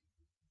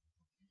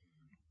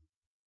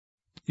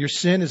 Your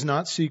sin is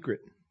not secret.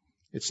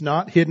 It's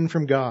not hidden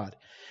from God.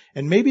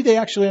 And maybe they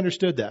actually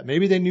understood that.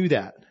 Maybe they knew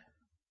that.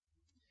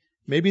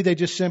 Maybe they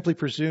just simply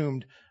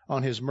presumed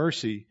on his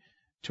mercy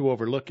to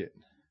overlook it.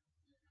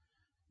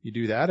 You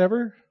do that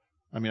ever?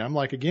 I mean, I'm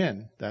like,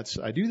 again,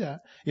 I do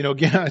that.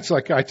 Again, it's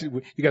like,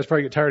 you guys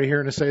probably get tired of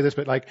hearing us say this,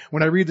 but like,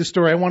 when I read the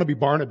story, I want to be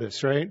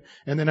Barnabas, right?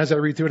 And then as I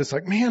read through it, it's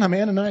like, man, I'm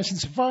Ananias and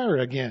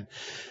Sapphira again.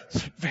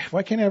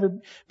 Why can't I ever?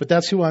 But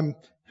that's who I'm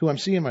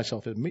seeing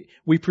myself as.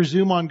 We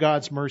presume on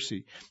God's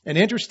mercy. And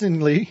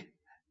interestingly,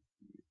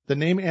 the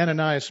name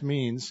Ananias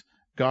means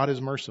God is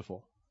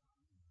merciful.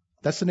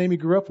 That's the name he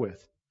grew up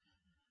with.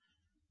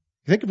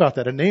 Think about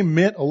that. A name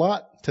meant a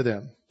lot to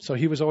them. So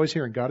he was always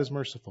hearing, God is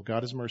merciful,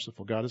 God is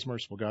merciful, God is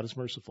merciful, God is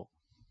merciful.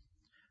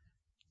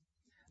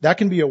 That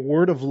can be a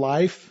word of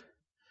life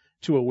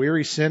to a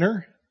weary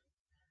sinner,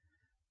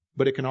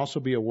 but it can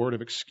also be a word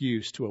of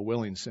excuse to a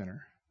willing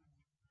sinner.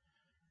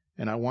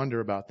 And I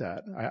wonder about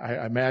that.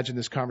 I imagine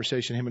this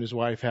conversation him and his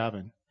wife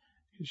having.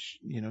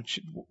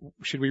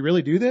 Should we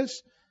really do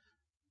this?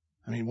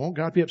 I mean, won't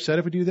God be upset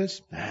if we do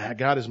this?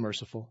 God is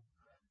merciful.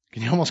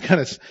 Can you almost kind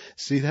of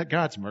see that?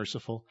 God's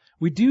merciful.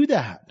 We do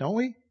that, don't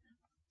we?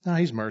 No,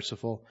 He's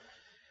merciful.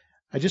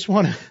 I just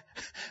want to,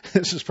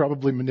 this is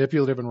probably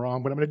manipulative and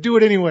wrong, but I'm going to do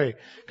it anyway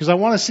because I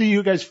want to see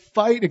you guys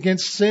fight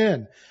against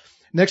sin.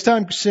 Next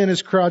time sin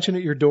is crouching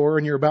at your door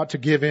and you're about to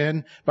give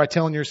in by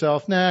telling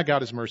yourself,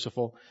 God is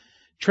merciful,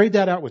 trade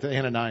that out with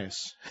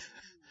Ananias.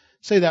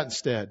 Say that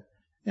instead.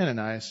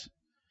 Ananias.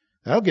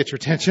 That'll get your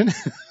attention.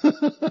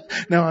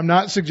 Now, I'm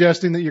not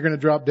suggesting that you're going to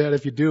drop dead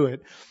if you do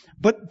it,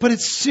 but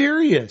it's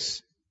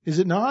serious, is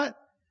it not?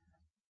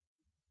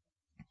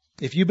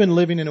 If you've been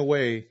living in a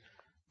way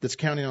that's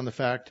counting on the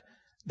fact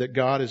that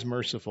God is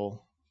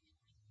merciful,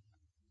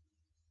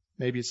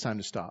 maybe it's time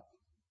to stop.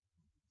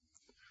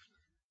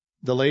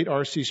 The late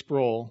R.C.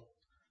 Sproul,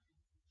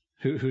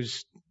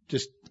 who's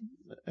just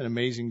an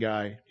amazing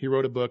guy, he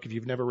wrote a book. If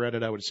you've never read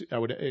it, I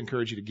would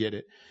encourage you to get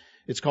it.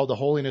 It's called The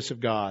Holiness of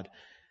God.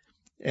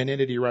 And in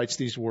it he writes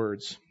these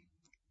words.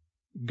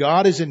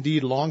 God is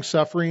indeed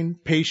long-suffering,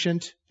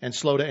 patient, and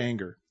slow to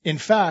anger. In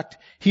fact,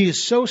 He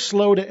is so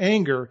slow to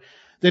anger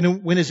that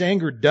when His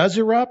anger does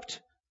erupt,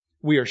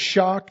 we are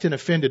shocked and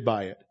offended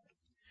by it.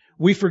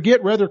 We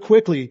forget rather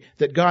quickly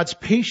that God's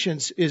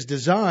patience is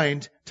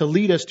designed to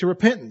lead us to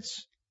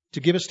repentance, to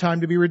give us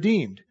time to be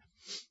redeemed.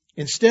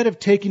 Instead of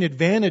taking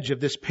advantage of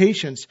this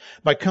patience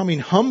by coming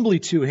humbly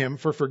to Him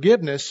for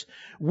forgiveness,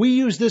 we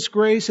use this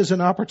grace as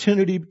an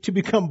opportunity to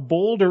become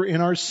bolder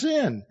in our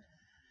sin.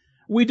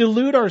 We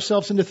delude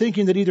ourselves into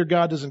thinking that either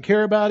God doesn't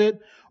care about it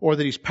or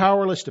that He's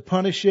powerless to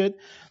punish it.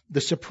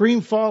 The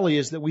supreme folly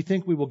is that we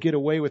think we will get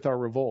away with our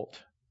revolt.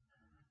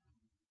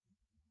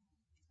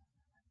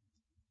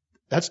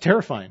 That's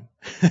terrifying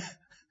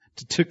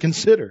to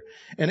consider.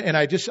 And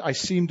I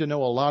seem to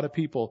know a lot of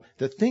people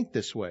that think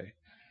this way.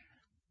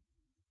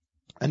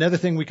 Another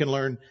thing we can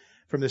learn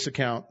from this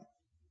account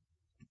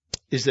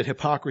is that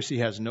hypocrisy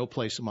has no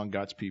place among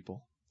God's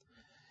people.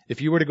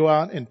 If you were to go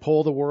out and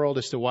poll the world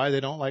as to why they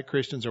don't like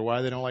Christians or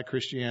why they don't like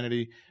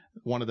Christianity,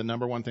 one of the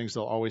number one things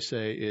they'll always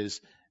say is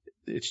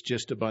it's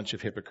just a bunch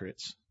of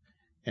hypocrites.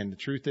 And the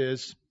truth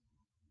is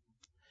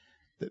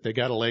that they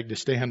got a leg to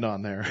stand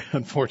on there,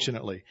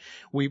 unfortunately.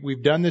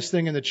 We've done this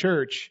thing in the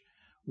church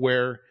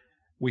where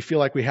we feel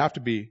like we have to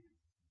be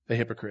a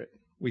hypocrite.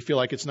 We feel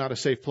like it's not a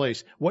safe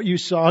place. What you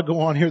saw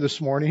go on here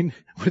this morning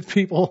with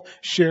people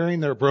sharing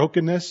their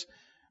brokenness,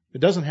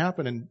 it doesn't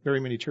happen in very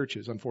many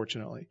churches,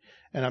 unfortunately.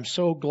 And I'm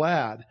so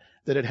glad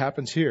that it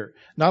happens here.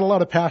 Not a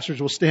lot of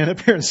pastors will stand up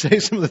here and say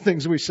some of the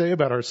things we say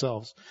about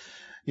ourselves,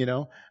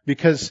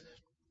 because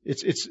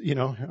it's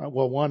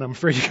one, I'm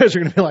afraid you guys are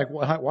going to be like,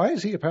 why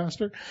is he a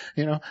pastor?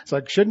 It's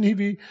like, shouldn't he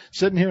be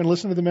sitting here and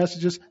listening to the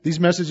messages?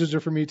 These messages are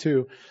for me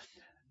too.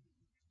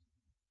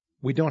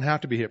 We don't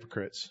have to be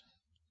hypocrites.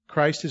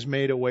 Christ has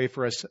made a way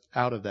for us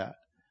out of that.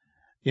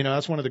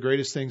 That's one of the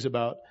greatest things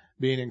about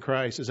being in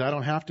Christ is I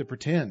don't have to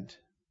pretend.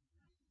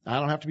 I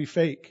don't have to be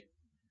fake.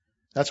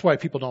 That's why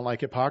people don't like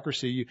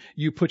hypocrisy.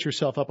 You put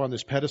yourself up on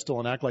this pedestal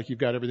and act like you've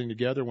got everything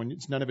together when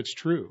none of it's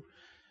true.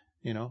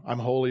 I'm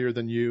holier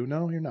than you.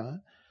 No, you're not.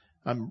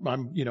 I'm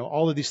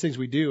all of these things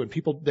we do, and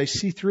people, they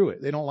see through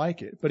it. They don't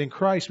like it. But in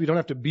Christ, we don't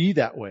have to be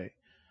that way.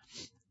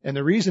 And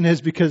the reason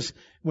is because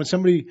when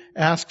somebody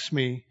asks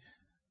me,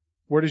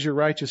 where does your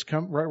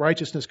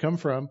righteousness come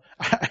from?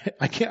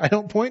 I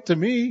don't point to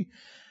me.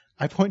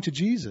 I point to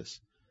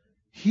Jesus.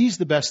 He's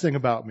the best thing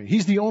about me.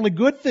 He's the only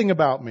good thing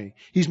about me.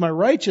 He's my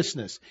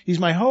righteousness. He's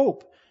my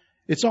hope.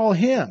 It's all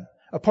Him.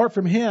 Apart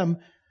from Him,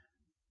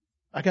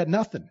 I got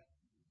nothing.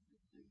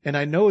 And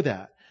I know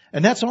that.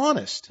 And that's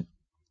honest.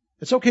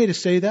 It's okay to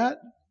say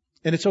that.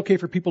 And it's okay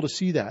for people to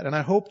see that. And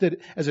I hope that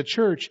as a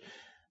church,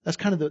 that's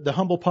kind of the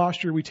humble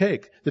posture we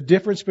take. The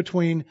difference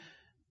between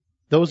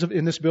those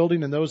in this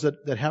building and those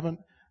that haven't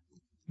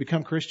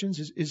become Christians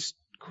is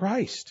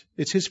Christ.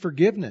 It's His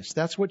forgiveness.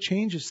 That's what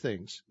changes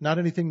things, not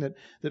anything that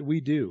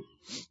we do.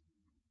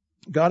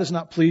 God is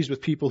not pleased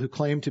with people who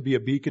claim to be a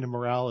beacon of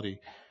morality,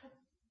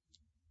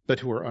 but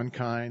who are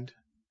unkind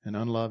and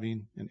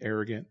unloving and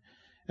arrogant.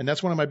 And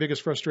that's one of my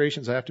biggest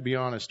frustrations, I have to be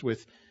honest,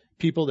 with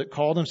people that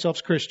call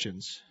themselves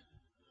Christians,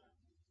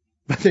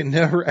 but they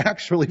never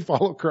actually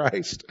follow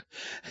Christ.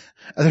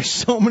 There's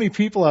so many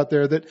people out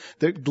there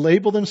that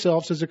label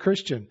themselves as a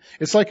Christian.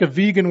 It's like a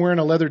vegan wearing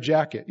a leather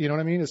jacket. You know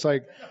what I mean? It's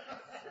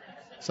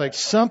like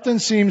something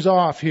seems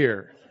off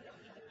here.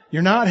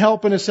 You're not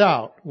helping us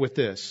out with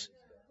this.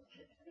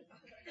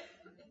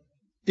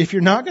 If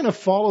you're not going to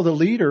follow the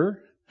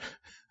leader,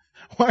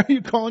 why are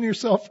you calling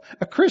yourself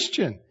a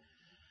Christian?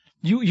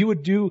 You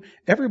would do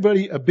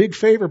everybody a big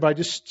favor by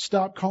just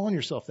stop calling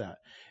yourself that.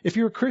 If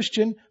you're a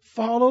Christian,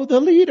 follow the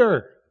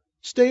leader.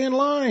 Stay in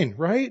line,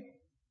 right?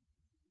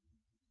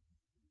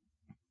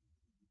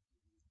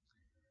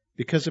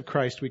 Because of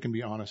Christ, we can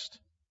be honest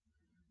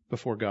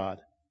before God.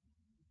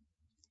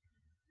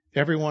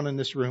 Everyone in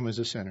this room is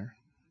a sinner.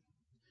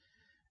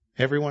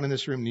 Everyone in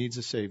this room needs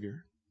a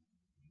Savior.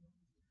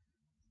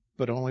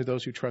 But only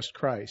those who trust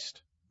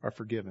Christ are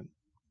forgiven.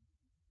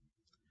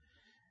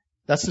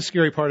 That's the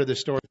scary part of this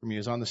story for me,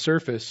 is on the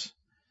surface,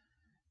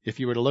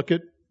 if you were to look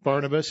at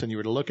Barnabas and you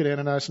were to look at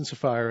Ananias and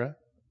Sapphira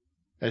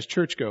as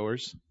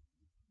churchgoers,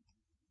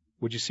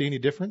 would you see any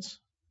difference?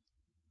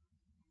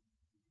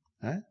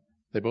 Huh?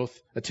 They both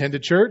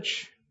attended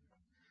church.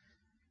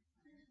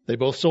 They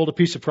both sold a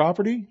piece of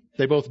property.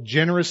 They both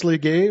generously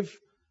gave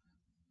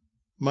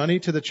money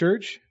to the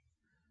church.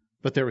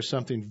 But there was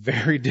something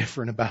very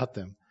different about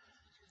them.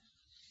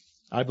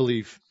 I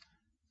believe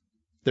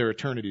their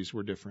eternities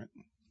were different.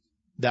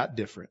 That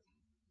different.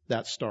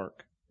 That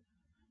stark.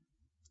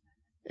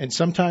 And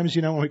sometimes,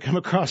 when we come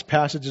across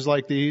passages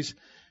like these,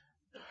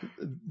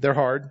 they're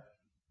hard.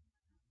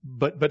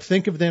 But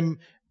think of them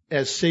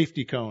as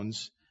safety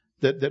cones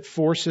that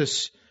force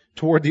us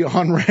toward the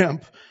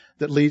on-ramp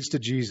that leads to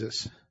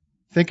Jesus.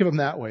 Think of them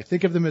that way.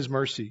 Think of them as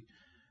mercy.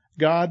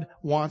 God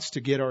wants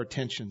to get our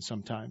attention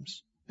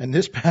sometimes. And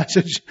this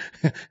passage,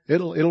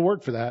 it'll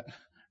work for that,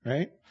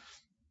 right?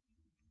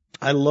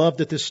 I love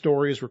that this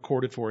story is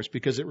recorded for us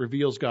because it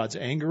reveals God's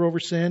anger over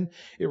sin.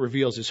 It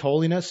reveals His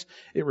holiness.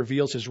 It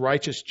reveals His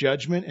righteous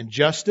judgment and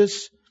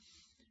justice.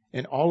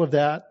 And all of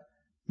that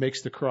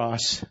makes the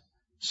cross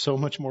so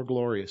much more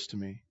glorious to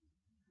me.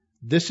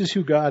 This is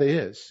who God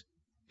is.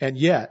 And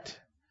yet,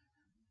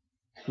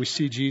 we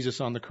see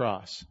Jesus on the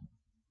cross.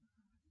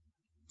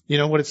 You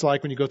know what it's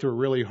like when you go through a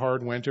really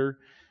hard winter?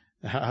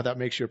 How that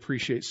makes you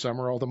appreciate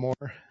summer all the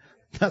more?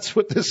 That's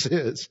what this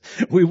is.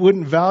 We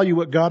wouldn't value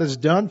what God has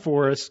done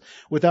for us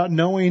without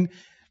knowing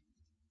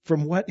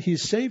from what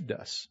He's saved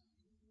us.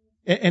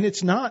 And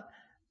it's not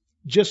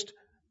just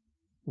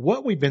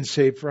what we've been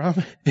saved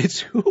from.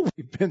 It's who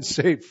we've been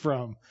saved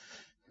from.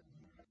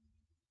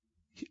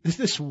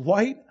 This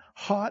white,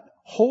 hot,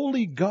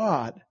 holy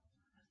God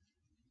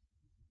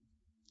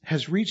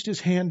has reached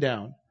His hand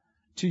down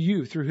to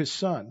you through His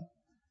Son.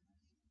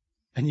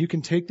 And you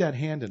can take that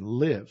hand and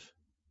live.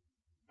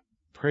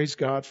 Praise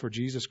God for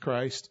Jesus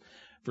Christ,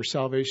 for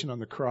salvation on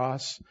the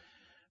cross,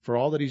 for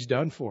all that He's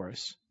done for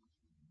us.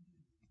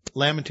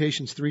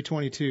 Lamentations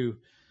 3:22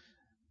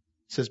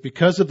 says,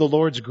 because of the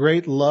Lord's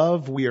great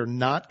love, we are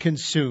not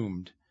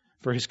consumed,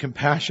 for His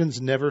compassions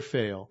never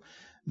fail.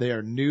 They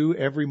are new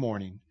every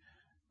morning.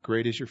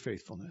 Great is your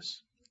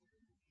faithfulness.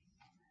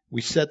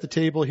 We set the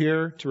table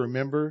here to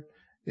remember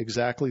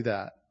exactly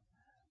that.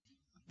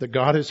 That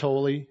God is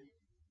holy,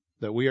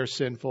 that we are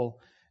sinful,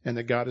 and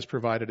that God has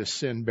provided a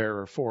sin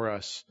bearer for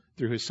us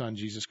through His Son,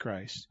 Jesus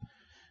Christ.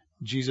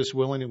 Jesus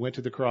willingly went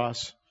to the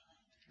cross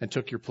and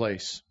took your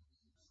place.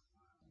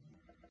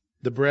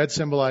 The bread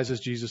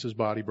symbolizes Jesus'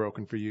 body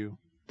broken for you.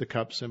 The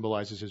cup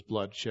symbolizes His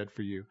blood shed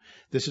for you.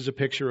 This is a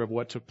picture of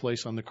what took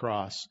place on the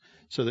cross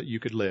so that you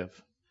could live.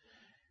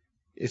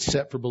 It's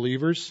set for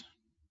believers.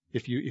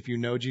 If you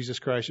know Jesus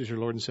Christ as your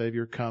Lord and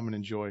Savior, come and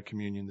enjoy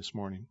communion this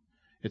morning.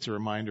 It's a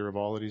reminder of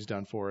all that He's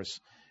done for us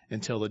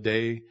until the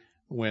day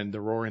when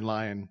the roaring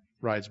lion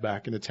rides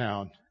back into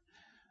town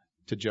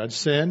to judge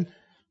sin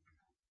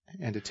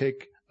and to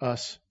take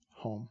us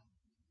home.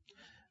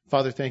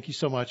 Father, thank You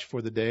so much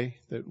for the day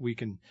that we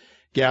can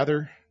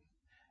gather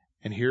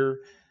and hear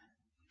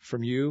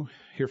from You,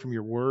 hear from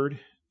Your word,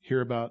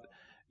 hear about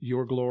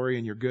Your glory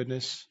and Your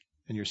goodness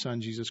and Your Son,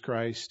 Jesus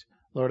Christ.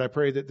 Lord, I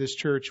pray that this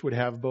church would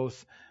have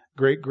both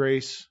great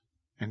grace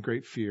and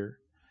great fear.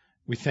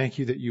 We thank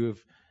You that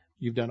You've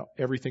done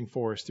everything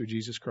for us through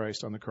Jesus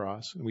Christ on the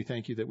cross. And we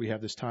thank You that we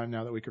have this time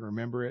now that we can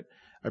remember it.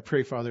 I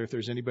pray, Father, if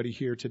there's anybody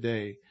here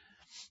today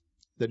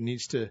that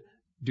needs to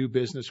do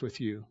business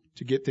with You,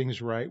 to get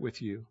things right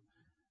with You,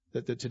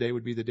 that today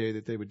would be the day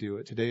that they would do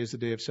it. Today is the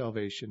day of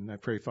salvation. And I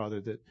pray,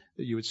 Father, that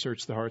You would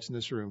search the hearts in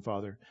this room,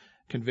 Father.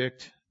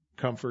 Convict,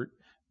 comfort,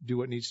 do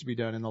what needs to be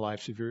done in the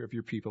lives of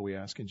your people, we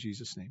ask in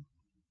Jesus' name.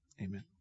 Amen.